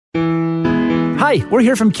Hi, we're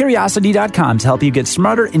here from Curiosity.com to help you get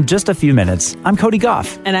smarter in just a few minutes. I'm Cody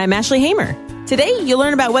Goff. And I'm Ashley Hamer. Today, you'll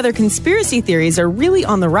learn about whether conspiracy theories are really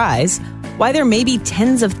on the rise, why there may be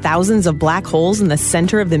tens of thousands of black holes in the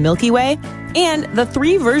center of the Milky Way, and the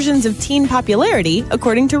 3 versions of teen popularity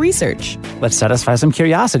according to research. Let's satisfy some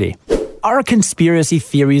curiosity. Are conspiracy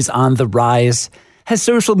theories on the rise? Has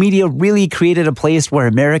social media really created a place where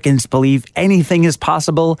Americans believe anything is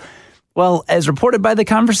possible? Well, as reported by The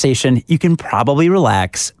Conversation, you can probably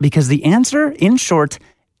relax because the answer, in short,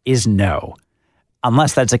 is no.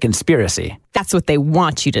 Unless that's a conspiracy. That's what they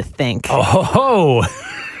want you to think. Oh, ho, ho.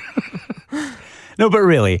 No, but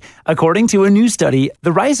really, according to a new study,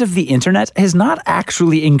 the rise of the internet has not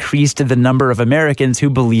actually increased the number of Americans who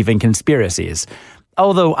believe in conspiracies.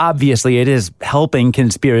 Although obviously it is helping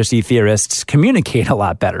conspiracy theorists communicate a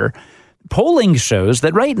lot better. Polling shows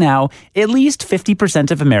that right now, at least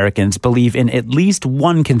 50% of Americans believe in at least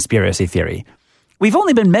one conspiracy theory. We've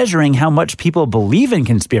only been measuring how much people believe in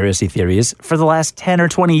conspiracy theories for the last 10 or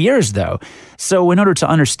 20 years, though. So in order to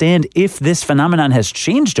understand if this phenomenon has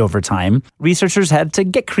changed over time, researchers had to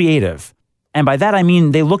get creative. And by that I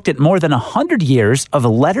mean they looked at more than 100 years of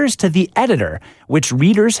letters to the editor, which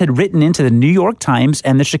readers had written into the New York Times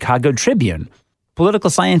and the Chicago Tribune. Political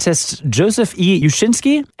scientists Joseph E.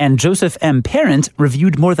 Uscinski and Joseph M. Parent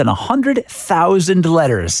reviewed more than 100,000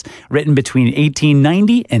 letters written between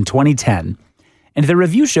 1890 and 2010. And the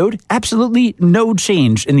review showed absolutely no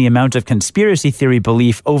change in the amount of conspiracy theory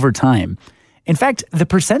belief over time. In fact, the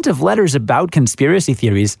percent of letters about conspiracy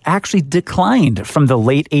theories actually declined from the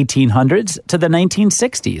late 1800s to the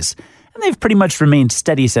 1960s, and they've pretty much remained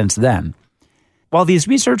steady since then. While these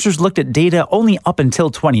researchers looked at data only up until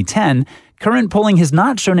 2010, current polling has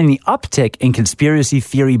not shown any uptick in conspiracy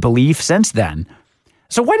theory belief since then.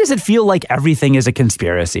 So why does it feel like everything is a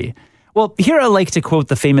conspiracy? Well, here I like to quote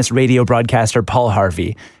the famous radio broadcaster Paul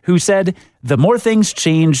Harvey, who said, "The more things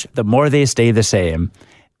change, the more they stay the same."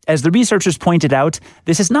 As the researchers pointed out,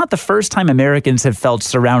 this is not the first time Americans have felt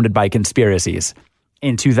surrounded by conspiracies.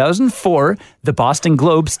 In 2004, the Boston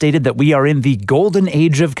Globe stated that we are in the golden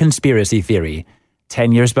age of conspiracy theory.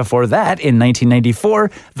 10 years before that, in 1994,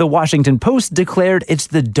 the Washington Post declared it's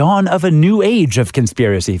the dawn of a new age of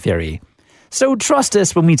conspiracy theory. So trust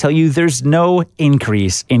us when we tell you there's no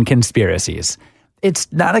increase in conspiracies. It's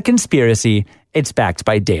not a conspiracy, it's backed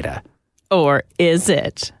by data. Or is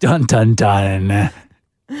it? Dun, dun, dun. And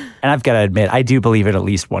I've got to admit, I do believe in at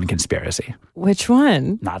least one conspiracy. Which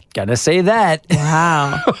one? Not gonna say that.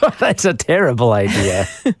 Wow. That's a terrible idea.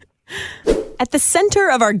 At the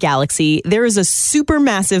center of our galaxy, there is a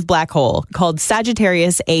supermassive black hole called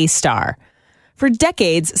Sagittarius A star. For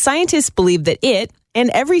decades, scientists believed that it,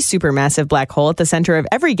 and every supermassive black hole at the center of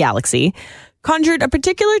every galaxy, conjured a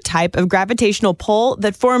particular type of gravitational pull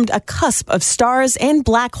that formed a cusp of stars and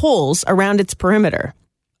black holes around its perimeter.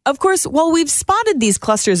 Of course, while we've spotted these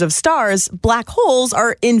clusters of stars, black holes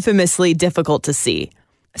are infamously difficult to see.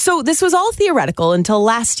 So this was all theoretical until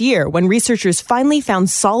last year when researchers finally found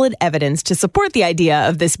solid evidence to support the idea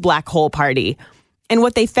of this black hole party. And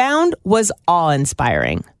what they found was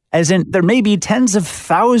awe-inspiring. As in, there may be tens of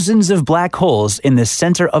thousands of black holes in the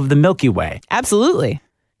center of the Milky Way. Absolutely.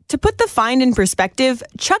 To put the find in perspective,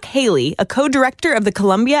 Chuck Haley, a co-director of the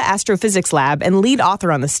Columbia Astrophysics Lab and lead author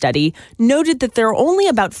on the study, noted that there are only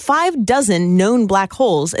about 6 known black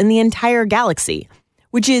holes in the entire galaxy,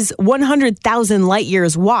 which is 100,000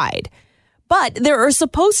 light-years wide. But there are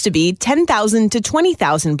supposed to be 10,000 to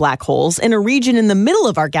 20,000 black holes in a region in the middle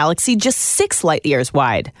of our galaxy just 6 light-years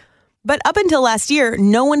wide. But up until last year,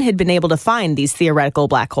 no one had been able to find these theoretical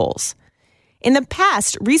black holes. In the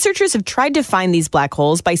past, researchers have tried to find these black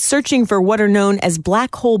holes by searching for what are known as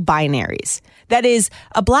black hole binaries. That is,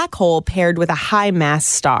 a black hole paired with a high-mass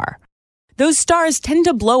star. Those stars tend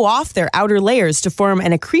to blow off their outer layers to form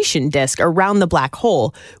an accretion disk around the black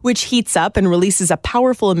hole, which heats up and releases a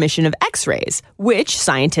powerful emission of X-rays, which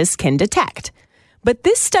scientists can detect. But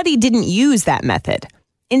this study didn't use that method.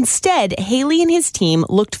 Instead, Haley and his team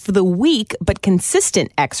looked for the weak but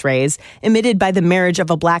consistent X-rays emitted by the marriage of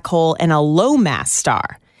a black hole and a low-mass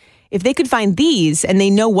star. If they could find these, and they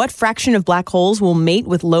know what fraction of black holes will mate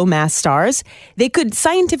with low-mass stars, they could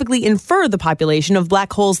scientifically infer the population of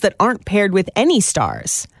black holes that aren't paired with any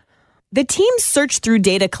stars. The team searched through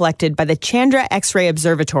data collected by the Chandra X-ray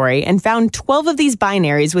Observatory and found 12 of these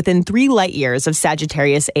binaries within 3 light-years of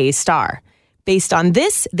Sagittarius A star. Based on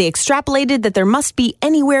this, they extrapolated that there must be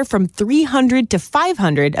anywhere from 300 to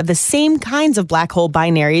 500 of the same kinds of black hole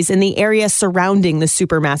binaries in the area surrounding the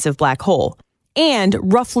supermassive black hole,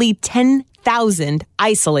 and roughly 10,000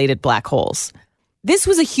 isolated black holes. This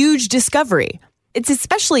was a huge discovery. It's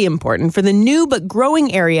especially important for the new but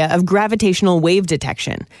growing area of gravitational wave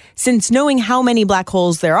detection, since knowing how many black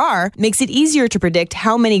holes there are makes it easier to predict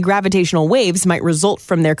how many gravitational waves might result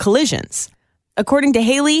from their collisions. According to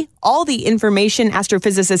Haley, all the information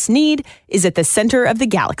astrophysicists need is at the center of the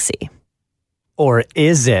galaxy. Or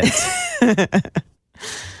is it?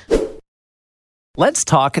 Let's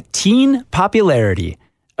talk teen popularity.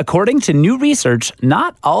 According to new research,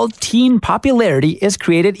 not all teen popularity is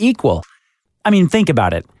created equal. I mean, think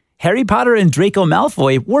about it. Harry Potter and Draco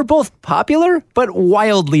Malfoy were both popular, but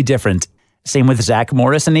wildly different. Same with Zach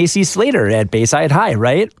Morris and AC Slater at Bayside High,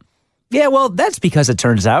 right? Yeah, well, that's because it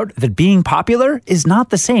turns out that being popular is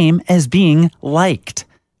not the same as being liked.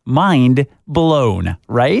 Mind blown,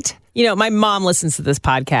 right? You know, my mom listens to this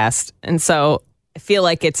podcast, and so I feel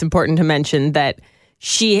like it's important to mention that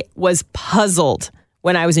she was puzzled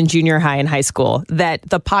when I was in junior high and high school that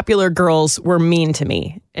the popular girls were mean to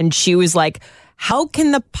me. And she was like, how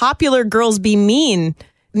can the popular girls be mean?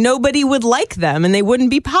 Nobody would like them and they wouldn't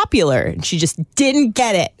be popular. And she just didn't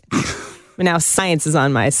get it. But now science is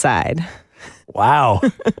on my side. Wow.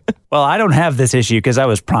 Well, I don't have this issue because I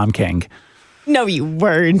was prom king. No, you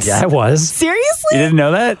weren't. Yeah, I was. Seriously? You didn't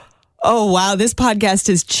know that? Oh, wow. This podcast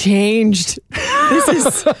has changed.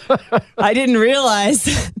 I didn't realize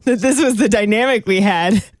that this was the dynamic we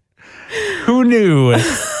had. Who knew?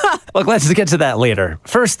 Look, let's get to that later.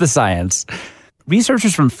 First, the science.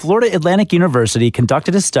 Researchers from Florida Atlantic University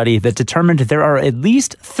conducted a study that determined there are at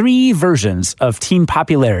least 3 versions of teen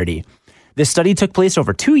popularity. This study took place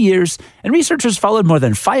over 2 years, and researchers followed more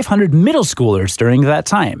than 500 middle schoolers during that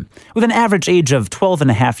time, with an average age of 12 and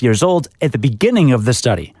a half years old at the beginning of the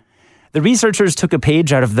study. The researchers took a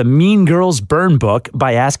page out of the Mean Girls Burn book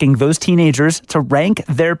by asking those teenagers to rank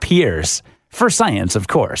their peers. For science, of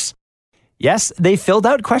course. Yes, they filled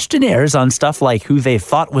out questionnaires on stuff like who they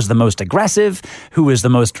thought was the most aggressive, who was the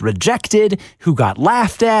most rejected, who got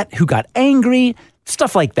laughed at, who got angry,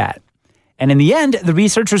 stuff like that. And in the end, the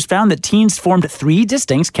researchers found that teens formed 3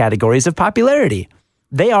 distinct categories of popularity.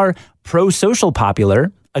 They are pro-social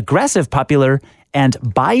popular, aggressive popular, and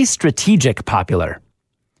bi-strategic popular.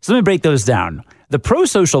 So let me break those down. The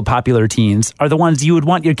pro-social popular teens are the ones you would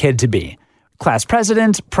want your kid to be. Class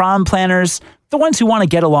president, prom planners, the ones who want to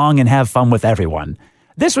get along and have fun with everyone.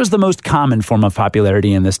 This was the most common form of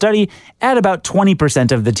popularity in the study at about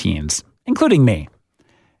 20% of the teens, including me.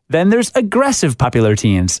 Then there's aggressive popular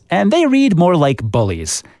teens, and they read more like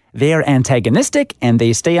bullies. They are antagonistic, and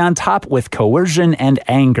they stay on top with coercion and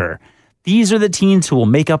anger. These are the teens who will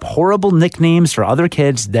make up horrible nicknames for other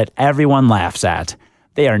kids that everyone laughs at.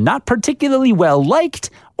 They are not particularly well-liked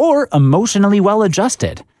or emotionally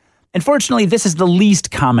well-adjusted. Unfortunately, this is the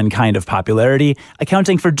least common kind of popularity,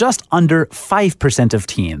 accounting for just under 5% of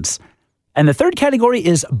teens. And the third category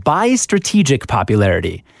is bi-strategic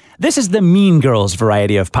popularity. This is the Mean Girls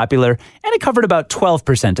variety of popular, and it covered about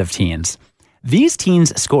 12% of teens. These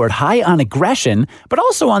teens scored high on aggression, but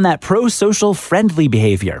also on that pro-social friendly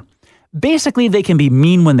behavior. Basically, they can be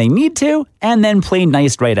mean when they need to, and then play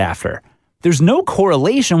nice right after. There's no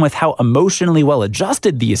correlation with how emotionally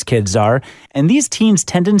well-adjusted these kids are, and these teens'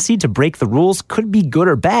 tendency to break the rules could be good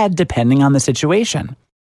or bad depending on the situation.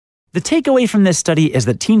 The takeaway from this study is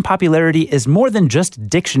that teen popularity is more than just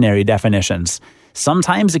dictionary definitions.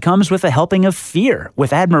 Sometimes it comes with a helping of fear,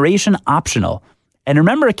 with admiration optional. And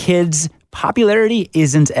remember, kids, popularity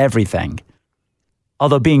isn't everything.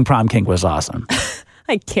 Although being prom king was awesome.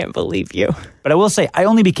 I can't believe you. But I will say, I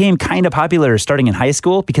only became kind of popular starting in high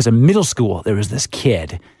school because in middle school, there was this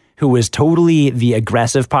kid who was totally the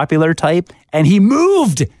aggressive popular type, and he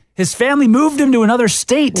moved. His family moved him to another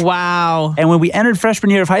state. Wow. And when we entered freshman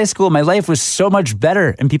year of high school, my life was so much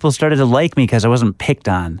better, and people started to like me because I wasn't picked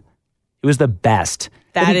on. It was the best.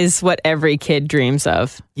 That is what every kid dreams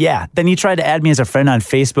of. Yeah. Then he tried to add me as a friend on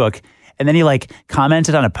Facebook, and then he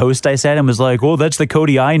commented on a post I said and was like, "Oh, that's the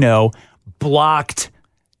Cody I know." Blocked.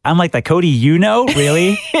 I'm like, the Cody you know?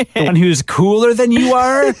 Really? The one who's cooler than you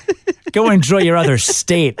are? Go enjoy your other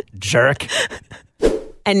state, jerk.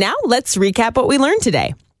 And now let's recap what we learned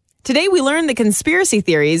today. Today we learned that conspiracy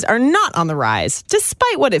theories are not on the rise,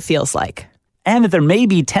 despite what it feels like. And that there may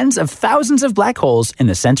be tens of thousands of black holes in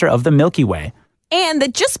the center of the Milky Way. And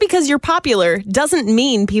that just because you're popular doesn't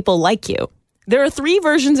mean people like you. There are 3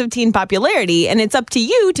 versions of teen popularity, and it's up to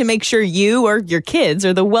you to make sure you or your kids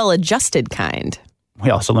are the well-adjusted kind. We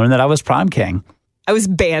also learned that I was prom king. I was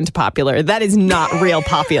band popular. That is not real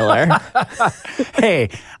popular. Hey,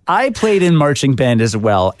 I played in marching band as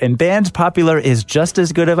well, and band popular is just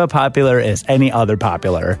as good of a popular as any other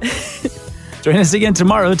popular. Join us again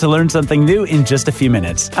tomorrow to learn something new in just a few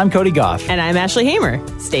minutes. I'm Cody Goff. And I'm Ashley Hamer.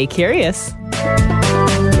 Stay curious.